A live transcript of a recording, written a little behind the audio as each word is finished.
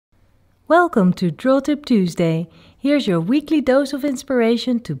Welcome to Draw Tip Tuesday. Here's your weekly dose of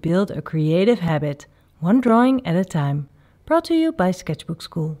inspiration to build a creative habit, one drawing at a time. Brought to you by Sketchbook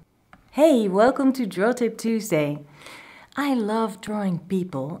School. Hey, welcome to Draw Tip Tuesday. I love drawing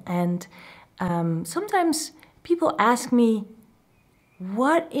people, and sometimes people ask me,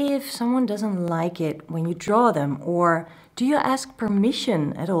 what if someone doesn't like it when you draw them? Or do you ask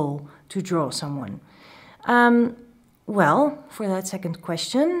permission at all to draw someone? Well, for that second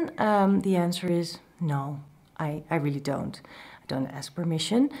question, the answer is no, I really don't. I don't ask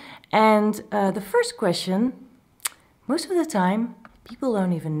permission. And the first question, most of the time, people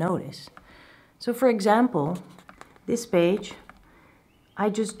don't even notice. So for example, this page, I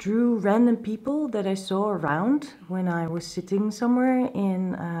just drew random people that I saw around when I was sitting somewhere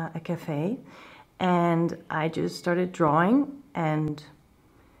in a cafe. And I just started drawing and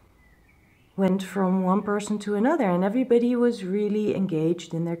went from one person to another, and everybody was really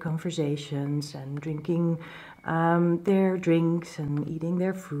engaged in their conversations and drinking their drinks and eating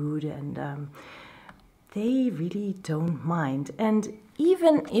their food, and they really don't mind. And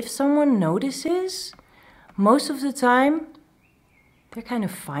even if someone notices, most of the time they're kind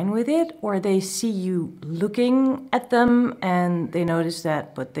of fine with it, or they see you looking at them and they notice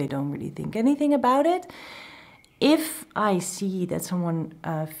that, but they don't really think anything about it. If I see that someone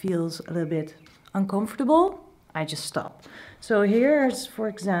feels a little bit uncomfortable, I just stop. So here's, for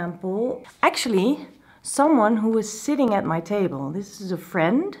example, actually someone who was sitting at my table. This is a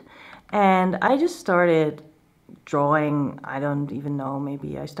friend, and I just started drawing. I don't even know,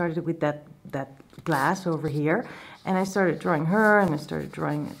 maybe I started with that glass over here, and I started drawing her, and I started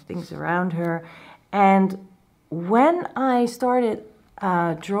drawing things around her. And when I started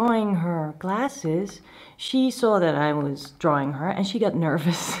drawing her glasses, she saw that I was drawing her and she got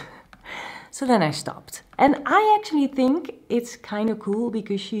nervous. So then I stopped. And I actually think it's kind of cool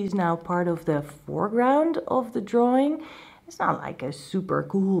because she's now part of the foreground of the drawing. It's not like a super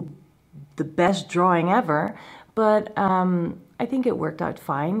cool, the best drawing ever, but I think it worked out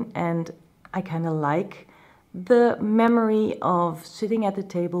fine, and I kind of like the memory of sitting at the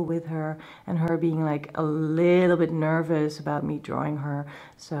table with her and her being like a little bit nervous about me drawing her.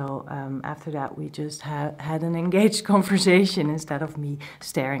 So after that, we just had an engaged conversation instead of me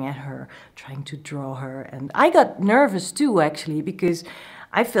staring at her, trying to draw her. And I got nervous too, actually, because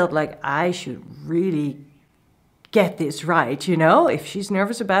I felt like I should really get this right, you know? If she's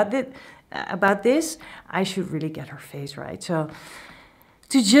nervous about this, I should really get her face right. So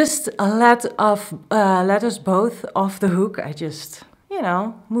to just let us both off the hook, I just,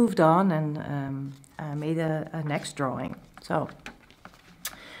 moved on and made a next drawing. So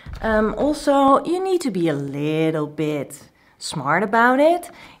also, you need to be a little bit smart about it.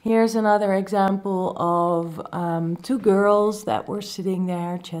 Here's another example of two girls that were sitting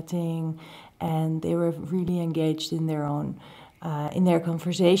there chatting, and they were really engaged in their own, in their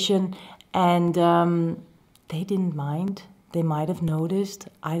conversation, and they didn't mind. They might have noticed,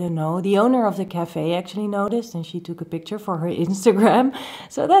 I don't know. The owner of the cafe actually noticed, and she took a picture for her Instagram.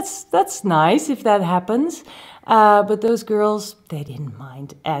 So that's nice if that happens. But those girls, they didn't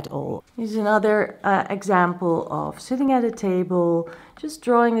mind at all. Here's another example of sitting at a table, just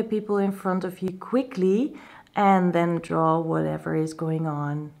drawing the people in front of you quickly, and then draw whatever is going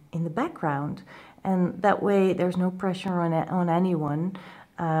on in the background. And that way there's no pressure on anyone,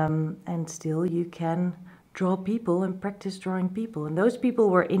 and still you can draw people and practice drawing people. And those people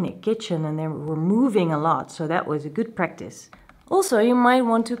were in a kitchen and they were moving a lot, so that was a good practice. Also, you might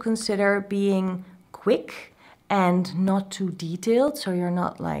want to consider being quick and not too detailed, so you're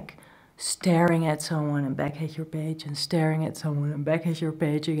not like staring at someone and back at your page and staring at someone and back at your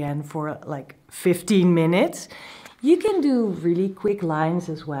page again for like 15 minutes. You can do really quick lines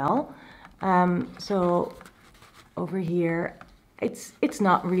as well. So over here, it's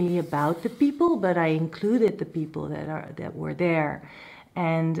not really about the people, but I included the people that were there,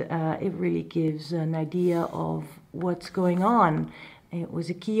 and it really gives an idea of what's going on. It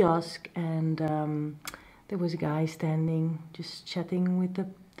was a kiosk, and there was a guy standing, just chatting with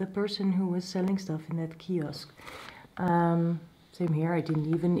the person who was selling stuff in that kiosk. Same here, I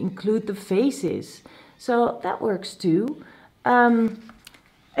didn't even include the faces, so that works too.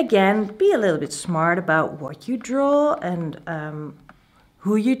 Again, be a little bit smart about what you draw and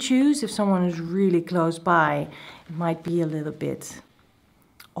who you choose. If someone is really close by, it might be a little bit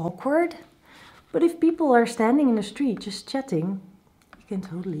awkward. But if people are standing in the street just chatting, you can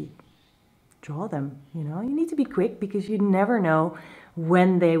totally draw them, you know. You need to be quick because you never know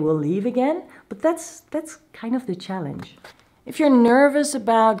when they will leave again. But that's kind of the challenge. If you're nervous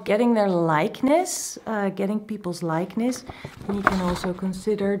about getting their likeness, getting people's likeness, then you can also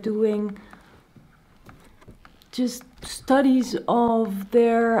consider doing just studies of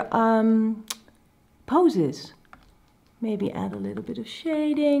their poses. Maybe add a little bit of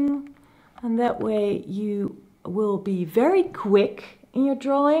shading, and that way you will be very quick in your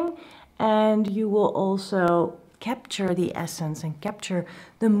drawing, and you will also capture the essence and capture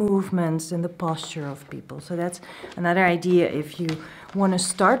the movements and the posture of people. So that's another idea. If you want to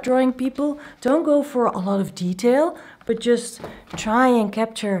start drawing people, don't go for a lot of detail, but just try and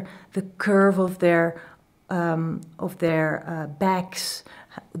capture the curve of their backs,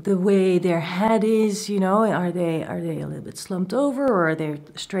 the way their head is, you know, are they a little bit slumped over, or are they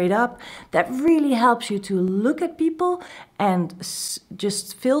straight up? That really helps you to look at people and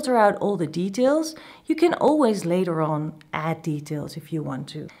just filter out all the details. You can always later on add details if you want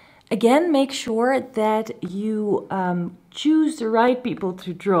to. Again, make sure that you choose the right people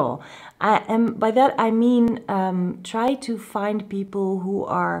to draw. And by that I mean try to find people who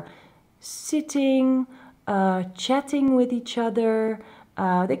are sitting, chatting with each other.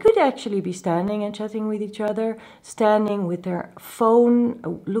 They could actually be standing and chatting with each other, standing with their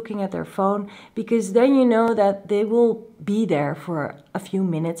phone, looking at their phone, because then you know that they will be there for a few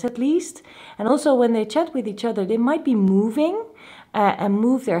minutes at least. And also when they chat with each other, they might be moving and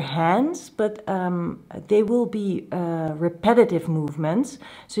move their hands, but they will be repetitive movements,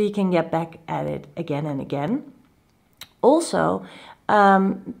 so you can get back at it again and again. Also,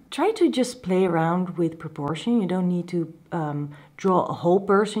 try to just play around with proportion. You don't need to draw a whole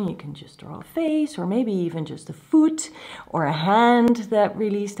person. You can just draw a face, or maybe even just a foot or a hand that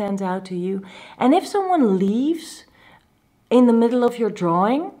really stands out to you. And if someone leaves in the middle of your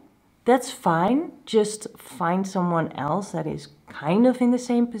drawing, that's fine. Just find someone else that is kind of in the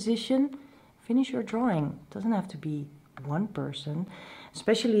same position. Finish your drawing. It doesn't have to be one person,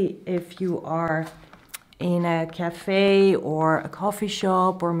 especially if you are in a cafe or a coffee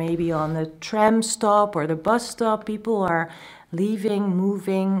shop, or maybe on the tram stop or the bus stop. People are leaving,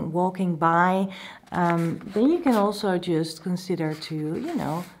 moving, walking by. Then you can also just consider to, you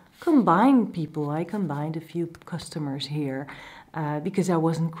know, combine people. I combined a few customers here because I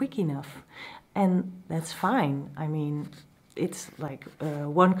wasn't quick enough. And that's fine. I mean, it's like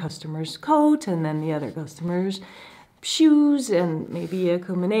one customer's coat and then the other customer's shoes, and maybe a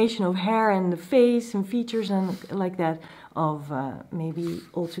combination of hair and the face and features and like that of maybe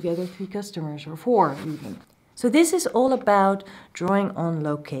altogether 3 customers or 4 even. So this is all about drawing on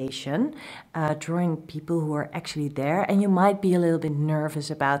location, drawing people who are actually there, and you might be a little bit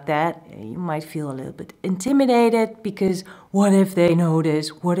nervous about that. You might feel a little bit intimidated because what if they notice?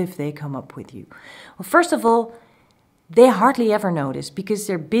 What if they come up with you? Well, first of all, they hardly ever notice because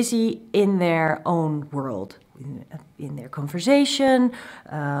they're busy in their own world, in their conversation,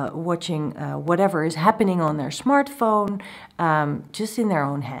 watching whatever is happening on their smartphone, just in their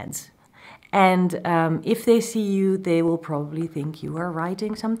own heads. And if they see you, they will probably think you are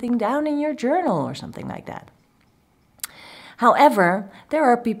writing something down in your journal or something like that. However, there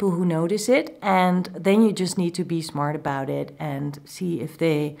are people who notice it, and then you just need to be smart about it and see if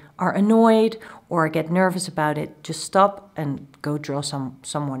they are annoyed or get nervous about it. Just stop and go draw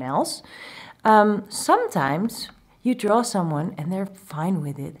someone else. Sometimes you draw someone and they're fine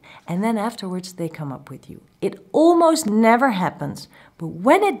with it, and then afterwards they come up with you. It almost never happens, but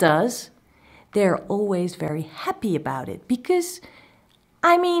when it does, they're always very happy about it, because,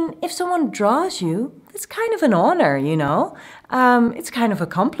 I mean, if someone draws you, it's kind of an honor, you know. It's kind of a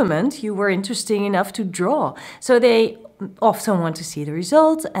compliment. You were interesting enough to draw. So they often want to see the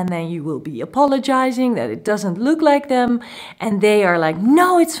results, and then you will be apologizing that it doesn't look like them, and they are like,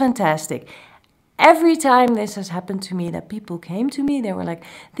 no, it's fantastic. Every time this has happened to me, that people came to me, they were like,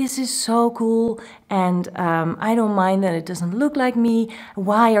 this is so cool, and I don't mind that it doesn't look like me.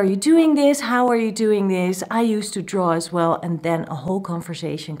 Why are you doing this? How are you doing this? I used to draw as well. And then a whole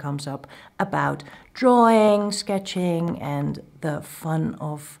conversation comes up about drawing, sketching, and the fun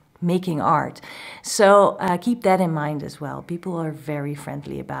of making art. So keep that in mind as well. People are very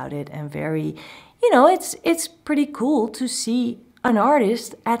friendly about it, and very, you know, it's pretty cool to see an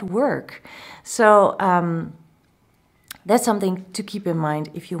artist at work. So that's something to keep in mind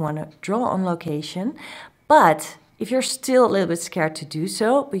if you want to draw on location. But if you're still a little bit scared to do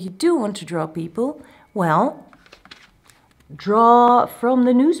so, but you do want to draw people, well, draw from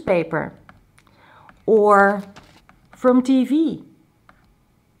the newspaper or from TV.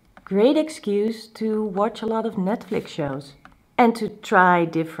 Great excuse to watch a lot of Netflix shows and to try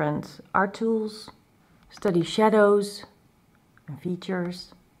different art tools, study shadows and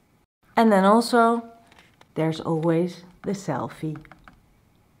features. And then also, there's always the selfie.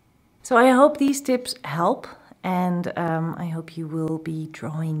 So I hope these tips help, and I hope you will be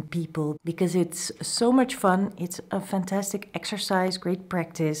drawing people because it's so much fun. It's a fantastic exercise, great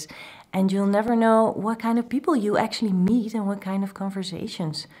practice, and you'll never know what kind of people you actually meet and what kind of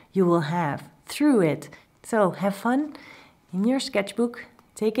conversations you will have through it. So have fun in your sketchbook.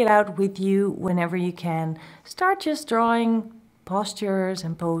 Take it out with you whenever you can. Start just drawing postures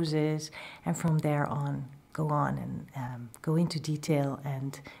and poses, and from there on, go on and go into detail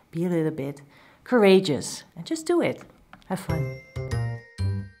and be a little bit courageous and just do it. Have fun.